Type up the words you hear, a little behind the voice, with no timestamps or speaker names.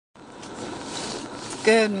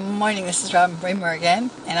Good morning, this is Robin Bramer again,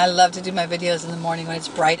 and I love to do my videos in the morning when it's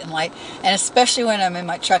bright and light, and especially when I'm in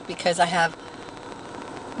my truck because I have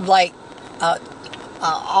light,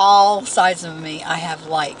 all sides of me. I have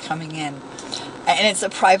light coming in, and it's a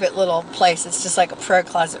private little place. It's just like a prayer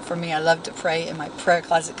closet for me. I love to pray in my prayer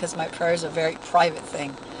closet because my prayer is a very private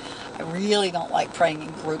thing. I really don't like praying in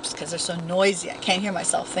groups because they're so noisy. I can't hear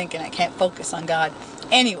myself thinking. I can't focus on God.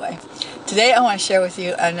 Anyway, today I want to share with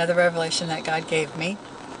you another revelation that God gave me.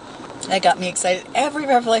 That got me excited. Every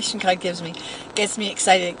revelation God gives me gets me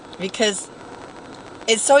excited because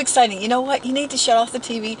it's so exciting. You know what? You need to shut off the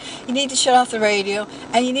TV. You need to shut off the radio.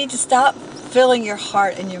 And you need to stop filling your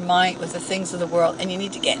heart and your mind with the things of the world. And you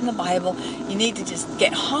need to get in the Bible. You need to just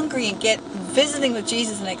get hungry and get visiting with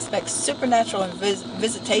Jesus and expect supernatural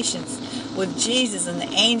visitations with Jesus and the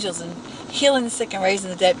angels and healing the sick and raising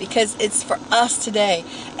the dead, because it's for us today.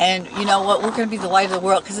 And you know what? We're going to be the light of the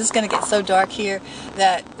world, because it's going to get so dark here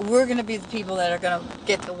that we're going to be the people that are going to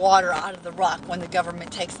get the water out of the rock when the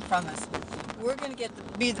government takes it from us. We're going to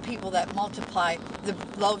be the people that multiply the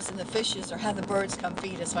loaves and the fishes, or have the birds come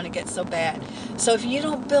feed us when it gets so bad. So if you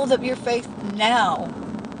don't build up your faith now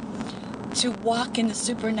to walk in the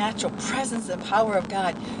supernatural presence and power of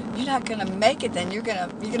God, you're not going to make it. Then you're going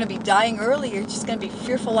to be dying early. You're just going to be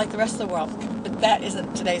fearful like the rest of the world. But that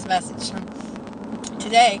isn't today's message.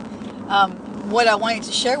 Today, what I wanted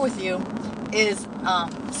to share with you is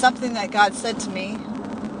something that God said to me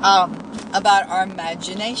about our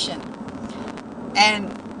imagination.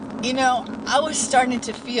 And you know, I was starting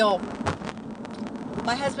to feel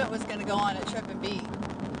my husband was going to go on a trip and be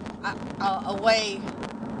away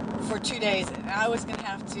for 2 days, and I was going to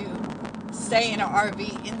have to stay in an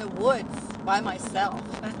RV in the woods by myself.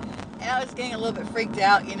 And I was getting a little bit freaked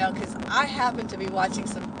out, you know, because I happened to be watching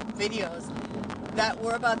some videos that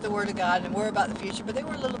were about the Word of God and were about the future, but they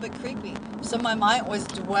were a little bit creepy. So my mind was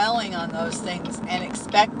dwelling on those things and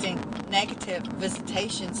expecting negative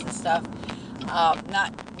visitations and stuff.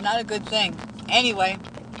 Not a good thing. Anyway,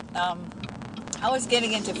 I was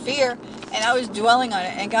getting into fear, and I was dwelling on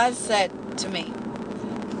it, and God said to me,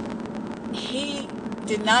 He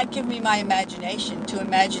did not give me my imagination to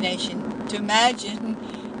imagine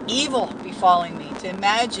evil befalling me, to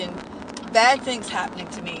imagine bad things happening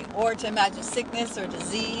to me, or to imagine sickness or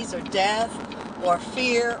disease or death or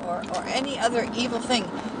fear or any other evil thing.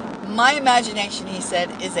 My imagination, He said,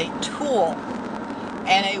 is a tool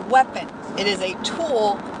and a weapon. It is a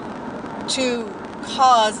tool to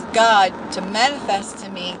cause God to manifest to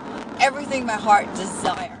me everything my heart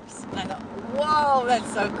desires. And I thought, whoa,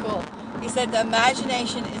 that's so cool. He said the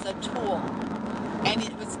imagination is a tool, and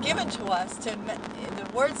it was given to us the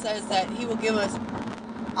Word says that He will give us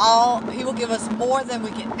more than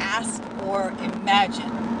we can ask or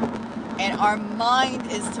imagine. And our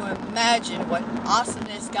mind is to imagine what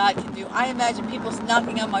awesomeness God can do. I imagine people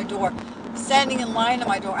knocking on my door, standing in line at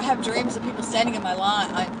my door. I have dreams of people standing in my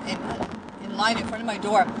line, in line in front of my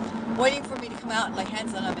door, waiting for me to come out and lay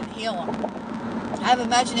hands on them and heal them. I have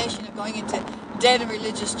imagination of going into dead and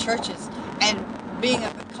religious churches and being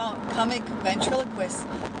a comic ventriloquist,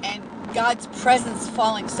 and God's presence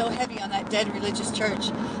falling so heavy on that dead religious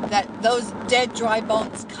church that those dead dry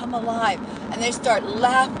bones come alive, and they start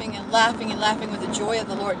laughing and laughing and laughing with the joy of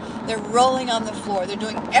the Lord. They're rolling on the floor. They're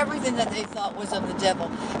doing everything that they thought was of the devil.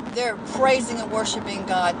 They're praising and worshiping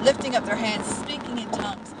God, lifting up their hands, speaking in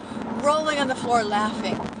tongues, rolling on the floor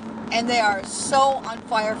laughing, and they are so on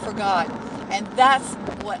fire for God. And that's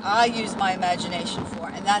what I use my imagination for,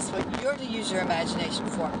 and that's what you're to use your imagination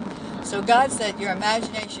for. So God said your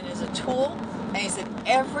imagination is a tool, and He said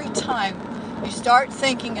every time you start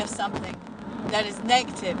thinking of something that is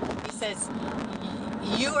negative, He says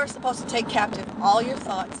you are supposed to take captive all your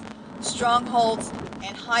thoughts, strongholds,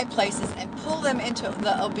 and high places, and pull them into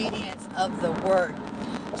the obedience of the Word.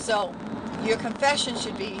 So your confession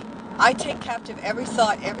should be, I take captive every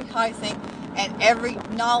thought, every high thing, and every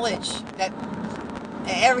high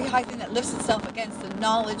thing that lifts itself against the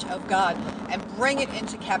knowledge of God, and bring it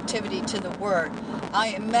into captivity to the Word. I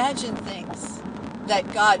imagine things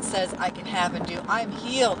that God says I can have and do. I'm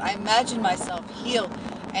healed. I imagine myself healed.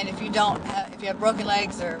 And if you have broken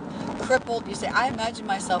legs or crippled, you say, I imagine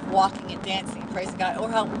myself walking and dancing and praising God, or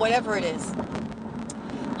whatever it is.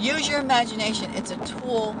 Use your imagination. It's a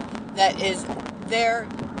tool that is there.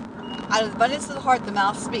 Out of the abundance of the heart, the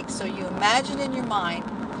mouth speaks. So you imagine in your mind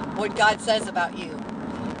what God says about you.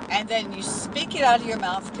 And then you speak it out of your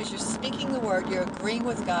mouth, because you're speaking the Word, you're agreeing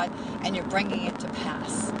with God, and you're bringing it to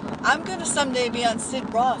pass. I'm going to someday be on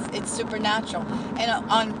Sid Roth, It's Supernatural, and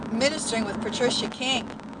on Ministering with Patricia King.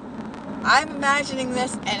 I'm imagining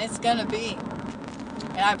this, and it's going to be.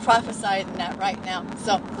 And I'm prophesying that right now.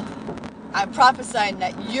 So I'm prophesying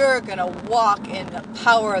that you're going to walk in the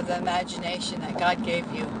power of the imagination that God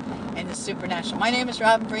gave you in the supernatural. My name is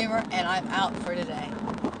Robin Bremer, and I'm out for today.